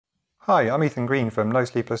Hi, I'm Ethan Green from No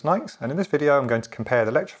Sleepless Nights, and in this video I'm going to compare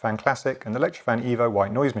the LectroFan Classic and the LectroFan Evo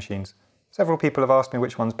white noise machines. Several people have asked me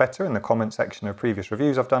which one's better in the comment section of previous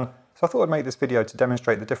reviews I've done, so I thought I'd make this video to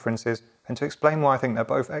demonstrate the differences and to explain why I think they're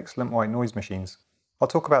both excellent white noise machines. I'll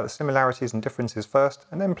talk about the similarities and differences first,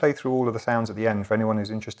 and then play through all of the sounds at the end for anyone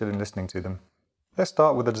who's interested in listening to them. Let's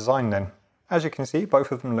start with the design then. As you can see,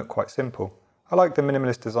 both of them look quite simple. I like the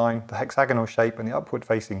minimalist design, the hexagonal shape and the upward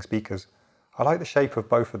facing speakers. I like the shape of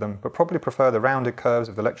both of them, but probably prefer the rounded curves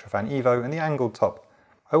of the LectroFan Evo and the angled top.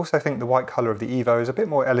 I also think the white colour of the Evo is a bit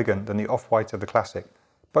more elegant than the off-white of the Classic.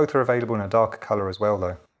 Both are available in a darker colour as well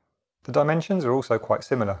though. The dimensions are also quite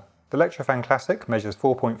similar. The LectroFan Classic measures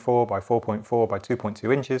 4.4 by 4.4 by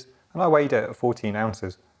 2.2 inches, and I weighed it at 14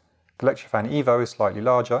 ounces. The LectroFan Evo is slightly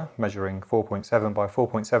larger, measuring 4.7 by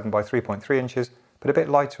 4.7 by 3.3 inches, but a bit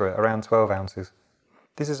lighter at around 12 ounces.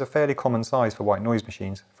 This is a fairly common size for white noise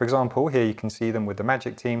machines. For example, here you can see them with the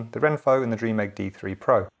Magic Team, the Renfo and the DreamEgg D3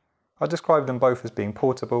 Pro. I describe them both as being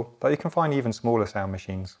portable, though you can find even smaller sound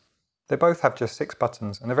machines. They both have just 6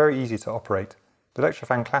 buttons and are very easy to operate. The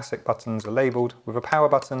LectroFan Classic buttons are labelled with a power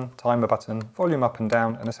button, timer button, volume up and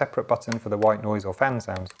down and a separate button for the white noise or fan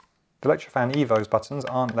sounds. The LectroFan Evo's buttons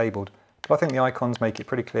aren't labelled, but I think the icons make it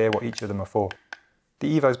pretty clear what each of them are for.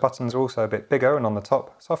 The Evo's buttons are also a bit bigger and on the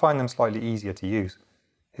top, so I find them slightly easier to use.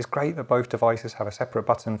 It's great that both devices have a separate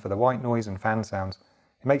button for the white noise and fan sounds.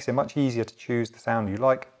 It makes it much easier to choose the sound you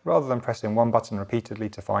like, rather than pressing one button repeatedly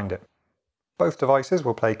to find it. Both devices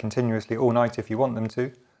will play continuously all night if you want them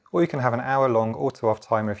to, or you can have an hour-long auto-off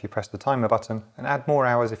timer if you press the timer button, and add more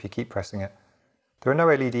hours if you keep pressing it. There are no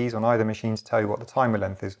LEDs on either machine to tell you what the timer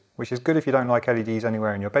length is, which is good if you don't like LEDs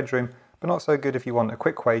anywhere in your bedroom, but not so good if you want a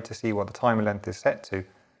quick way to see what the timer length is set to.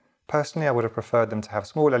 Personally, I would have preferred them to have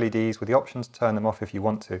small LEDs with the option to turn them off if you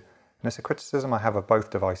want to, and it's a criticism I have of both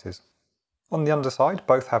devices. On the underside,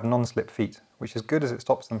 both have non-slip feet, which is good as it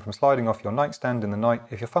stops them from sliding off your nightstand in the night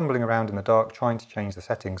if you're fumbling around in the dark trying to change the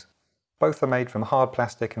settings. Both are made from hard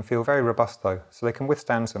plastic and feel very robust though, so they can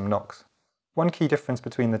withstand some knocks. One key difference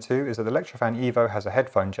between the two is that the LectroFan Evo has a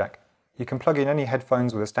headphone jack. You can plug in any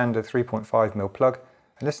headphones with a standard 3.5mm plug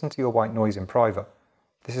and listen to your white noise in private.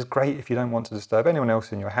 This is great if you don't want to disturb anyone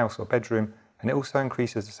else in your house or bedroom, and it also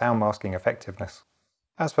increases the sound masking effectiveness.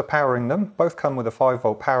 As for powering them, both come with a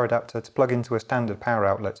 5V power adapter to plug into a standard power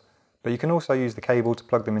outlet, but you can also use the cable to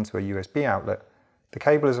plug them into a USB outlet. The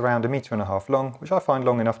cable is around 1.5 meters long, which I find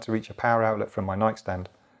long enough to reach a power outlet from my nightstand.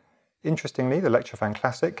 Interestingly, the LectroFan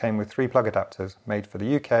Classic came with 3 plug adapters, made for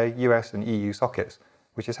the UK, US and EU sockets,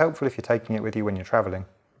 which is helpful if you're taking it with you when you're travelling.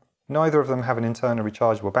 Neither of them have an internal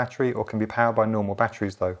rechargeable battery or can be powered by normal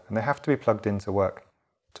batteries though, and they have to be plugged in to work.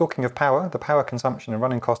 Talking of power, the power consumption and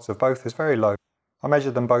running costs of both is very low. I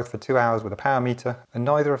measured them both for 2 hours with a power meter, and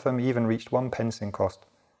neither of them even reached 1 pence in cost.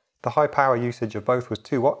 The high power usage of both was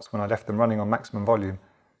 2 watts when I left them running on maximum volume,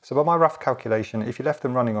 so by my rough calculation, if you left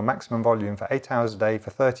them running on maximum volume for 8 hours a day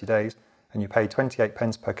for 30 days, and you pay 28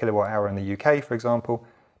 pence per kilowatt hour in the UK for example,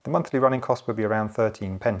 the monthly running cost would be around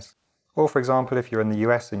 13 pence. Or for example, if you're in the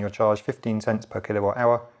US and you're charged 15 cents per kilowatt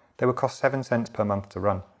hour, they would cost 7 cents per month to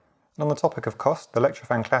run. And on the topic of cost, the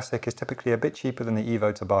LectroFan Classic is typically a bit cheaper than the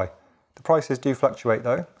Evo to buy. The prices do fluctuate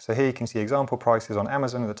though, so here you can see example prices on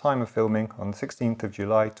Amazon at the time of filming on the 16th of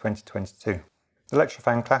July 2022. The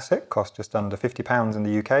LectroFan Classic cost just under £50 in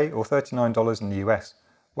the UK or $39 in the US,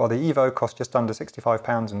 while the Evo cost just under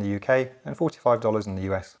 £65 in the UK and $45 in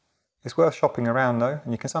the US. It's worth shopping around though,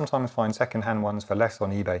 and you can sometimes find second-hand ones for less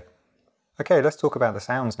on eBay. Okay, let's talk about the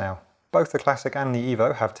sounds now. Both the Classic and the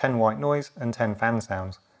Evo have 10 white noise and 10 fan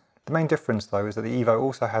sounds. The main difference though is that the Evo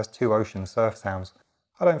also has 2 ocean surf sounds.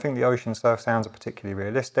 I don't think the ocean surf sounds are particularly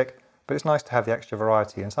realistic, but it's nice to have the extra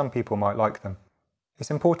variety and some people might like them. It's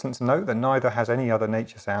important to note that neither has any other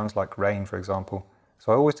nature sounds like rain for example,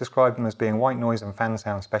 so I always describe them as being white noise and fan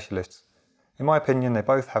sound specialists. In my opinion, they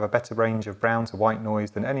both have a better range of brown to white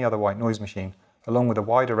noise than any other white noise machine, along with a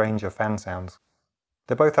wider range of fan sounds.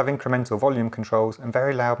 They both have incremental volume controls and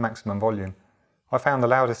very loud maximum volume. I found the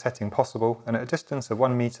loudest setting possible and at a distance of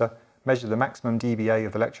 1 meter measured the maximum dBA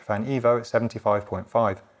of the LectroFan Evo at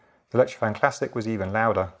 75.5. The LectroFan Classic was even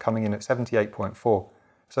louder, coming in at 78.4.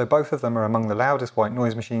 So both of them are among the loudest white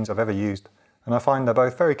noise machines I've ever used, and I find they're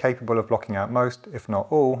both very capable of blocking out most, if not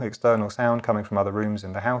all, external sound coming from other rooms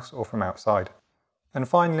in the house or from outside. And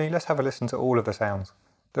finally, let's have a listen to all of the sounds.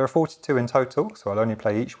 There are 42 in total, so I'll only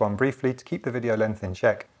play each one briefly to keep the video length in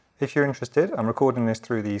check. If you're interested, I'm recording this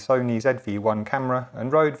through the Sony ZV-1 camera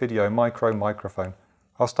and Rode Video Micro microphone.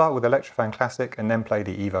 I'll start with the LectroFan Classic and then play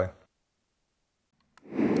the Evo.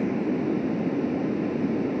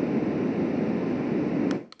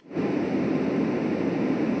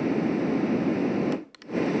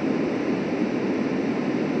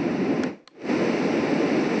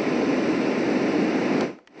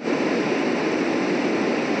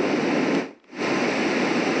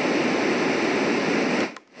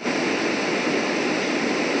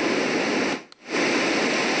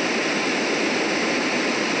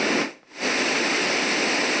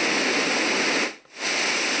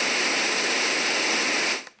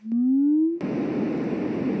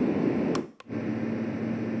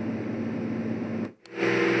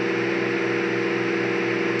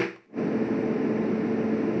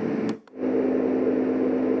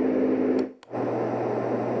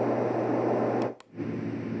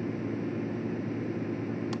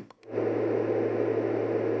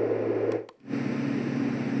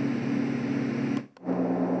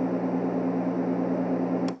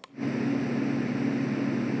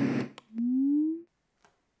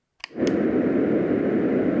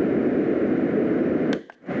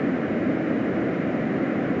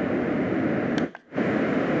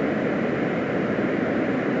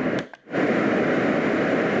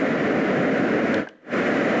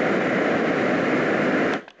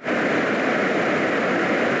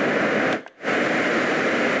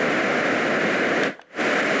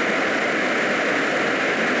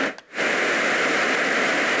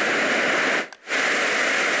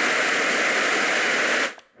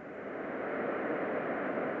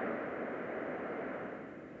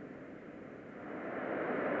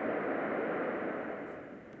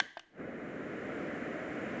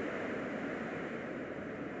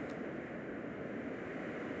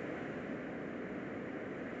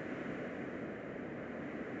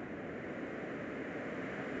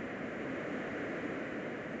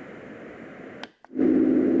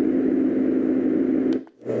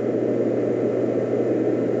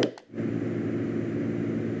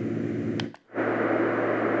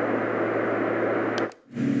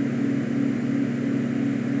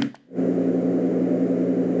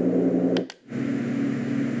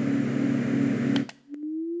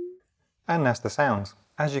 And that's the sounds.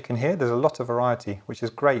 As you can hear, there's a lot of variety, which is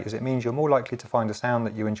great as it means you're more likely to find a sound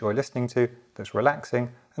that you enjoy listening to, that's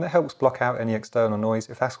relaxing, and that helps block out any external noise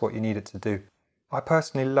if that's what you need it to do. I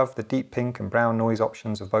personally love the deep pink and brown noise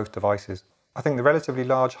options of both devices. I think the relatively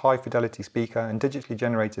large high-fidelity speaker and digitally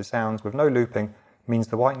generated sounds with no looping means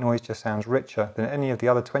the white noise just sounds richer than any of the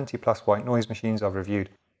other 20+ white noise machines I've reviewed.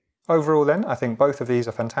 Overall then, I think both of these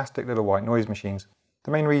are fantastic little white noise machines.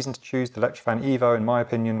 The main reason to choose the LectroFan Evo, in my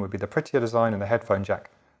opinion, would be the prettier design and the headphone jack,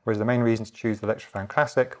 whereas the main reason to choose the LectroFan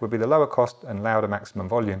Classic would be the lower cost and louder maximum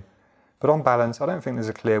volume. But on balance, I don't think there's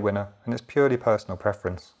a clear winner, and it's purely personal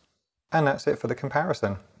preference. And that's it for the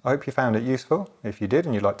comparison. I hope you found it useful. If you did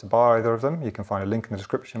and you'd like to buy either of them, you can find a link in the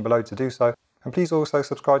description below to do so. And please also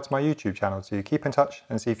subscribe to my YouTube channel so you keep in touch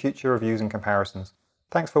and see future reviews and comparisons.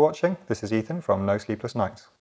 Thanks for watching. This is Ethan from No Sleepless Nights.